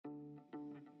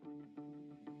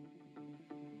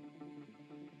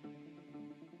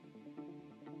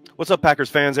What's up, Packers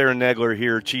fans? Aaron Nagler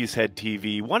here, Cheesehead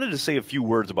TV. Wanted to say a few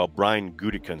words about Brian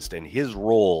Gutekunst and his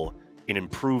role in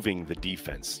improving the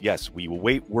defense. Yes, we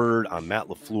await word on Matt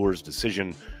LaFleur's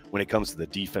decision when it comes to the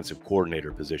defensive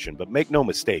coordinator position, but make no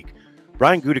mistake,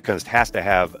 Brian Gutekunst has to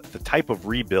have the type of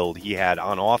rebuild he had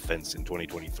on offense in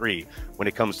 2023 when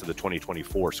it comes to the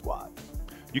 2024 squad.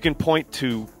 You can point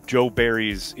to Joe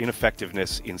Barry's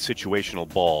ineffectiveness in situational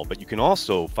ball, but you can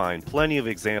also find plenty of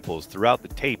examples throughout the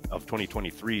tape of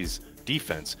 2023's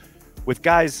defense with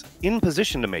guys in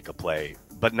position to make a play,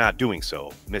 but not doing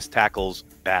so. Missed tackles,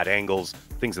 bad angles,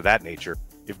 things of that nature.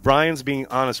 If Brian's being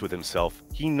honest with himself,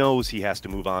 he knows he has to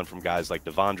move on from guys like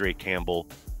Devondre Campbell,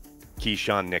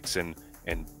 Keyshawn Nixon,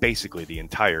 and basically the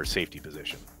entire safety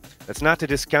position. That's not to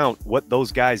discount what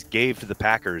those guys gave to the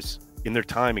Packers in their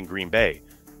time in Green Bay.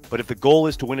 But if the goal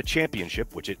is to win a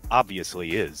championship, which it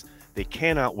obviously is, they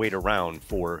cannot wait around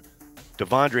for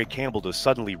Devondre Campbell to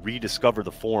suddenly rediscover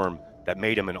the form that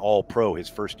made him an all-pro his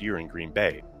first year in Green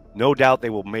Bay. No doubt they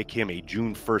will make him a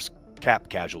June 1st cap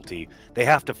casualty. They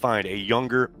have to find a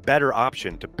younger, better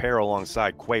option to pair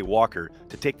alongside Quay Walker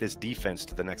to take this defense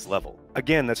to the next level.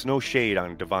 Again, that's no shade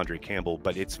on Devondre Campbell,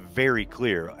 but it's very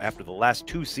clear after the last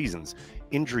 2 seasons,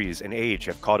 injuries and age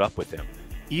have caught up with him.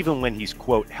 Even when he's,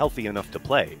 quote, healthy enough to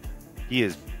play, he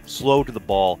is slow to the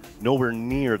ball, nowhere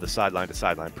near the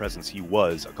sideline-to-sideline presence he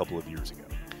was a couple of years ago.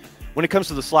 When it comes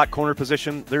to the slot corner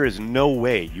position, there is no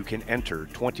way you can enter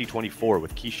 2024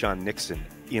 with Keyshawn Nixon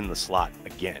in the slot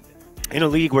again. In a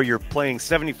league where you're playing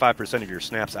 75% of your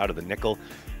snaps out of the nickel,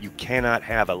 you cannot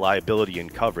have a liability in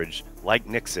coverage like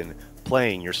Nixon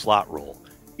playing your slot role.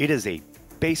 It is a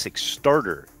basic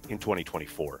starter in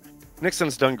 2024.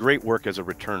 Nixon's done great work as a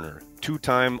returner.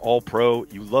 2-time All-Pro,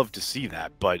 you love to see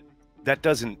that, but that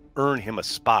doesn't earn him a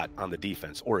spot on the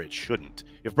defense, or it shouldn't.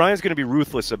 If Brian's going to be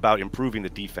ruthless about improving the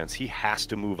defense, he has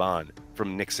to move on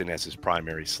from Nixon as his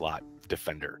primary slot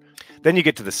defender. Then you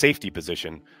get to the safety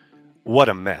position. What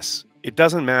a mess. It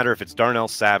doesn't matter if it's Darnell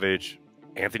Savage,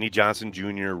 Anthony Johnson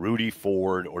Jr., Rudy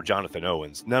Ford, or Jonathan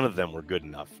Owens. None of them were good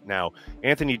enough. Now,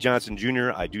 Anthony Johnson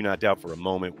Jr., I do not doubt for a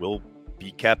moment, will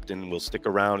be kept and will stick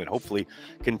around and hopefully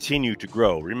continue to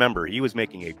grow. Remember, he was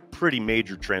making a pretty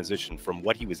major transition from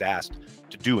what he was asked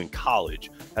to do in college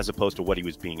as opposed to what he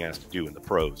was being asked to do in the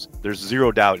pros. There's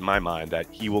zero doubt in my mind that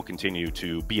he will continue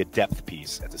to be a depth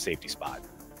piece at the safety spot.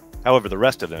 However, the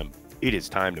rest of them, it is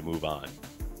time to move on.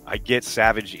 I get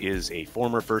Savage is a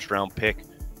former first-round pick,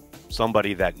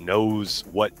 somebody that knows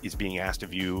what is being asked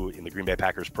of you in the Green Bay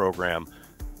Packers program,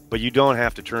 but you don't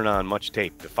have to turn on much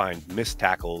tape to find missed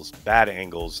tackles, bad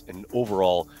angles, and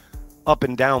overall up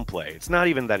and down play. It's not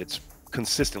even that it's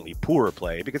consistently poor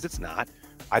play, because it's not.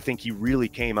 I think he really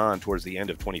came on towards the end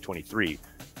of 2023,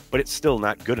 but it's still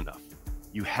not good enough.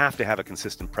 You have to have a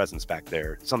consistent presence back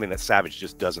there, something that Savage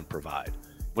just doesn't provide.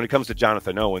 When it comes to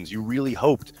Jonathan Owens, you really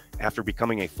hoped after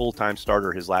becoming a full-time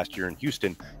starter his last year in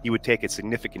Houston, he would take a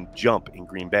significant jump in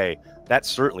Green Bay. That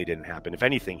certainly didn't happen. If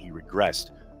anything, he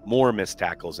regressed. More missed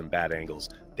tackles and bad angles.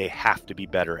 They have to be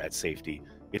better at safety.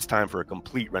 It's time for a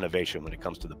complete renovation when it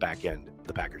comes to the back end of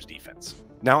the Packers defense.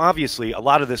 Now, obviously, a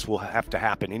lot of this will have to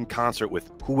happen in concert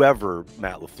with whoever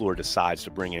Matt LaFleur decides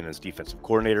to bring in as defensive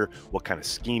coordinator, what kind of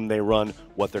scheme they run,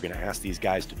 what they're going to ask these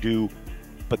guys to do.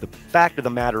 But the fact of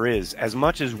the matter is, as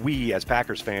much as we as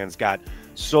Packers fans got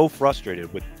so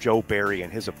frustrated with Joe Barry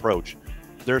and his approach,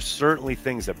 there's certainly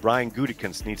things that Brian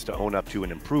Gutekunst needs to own up to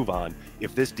and improve on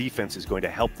if this defense is going to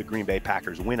help the Green Bay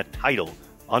Packers win a title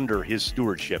under his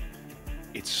stewardship.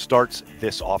 It starts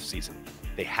this offseason.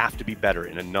 They have to be better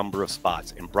in a number of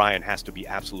spots, and Brian has to be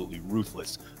absolutely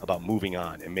ruthless about moving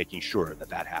on and making sure that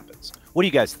that happens. What do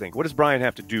you guys think? What does Brian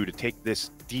have to do to take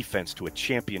this defense to a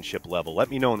championship level?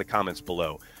 Let me know in the comments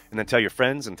below. And then tell your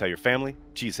friends and tell your family,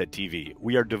 Cheesehead TV.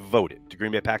 We are devoted to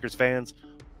Green Bay Packers fans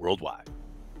worldwide.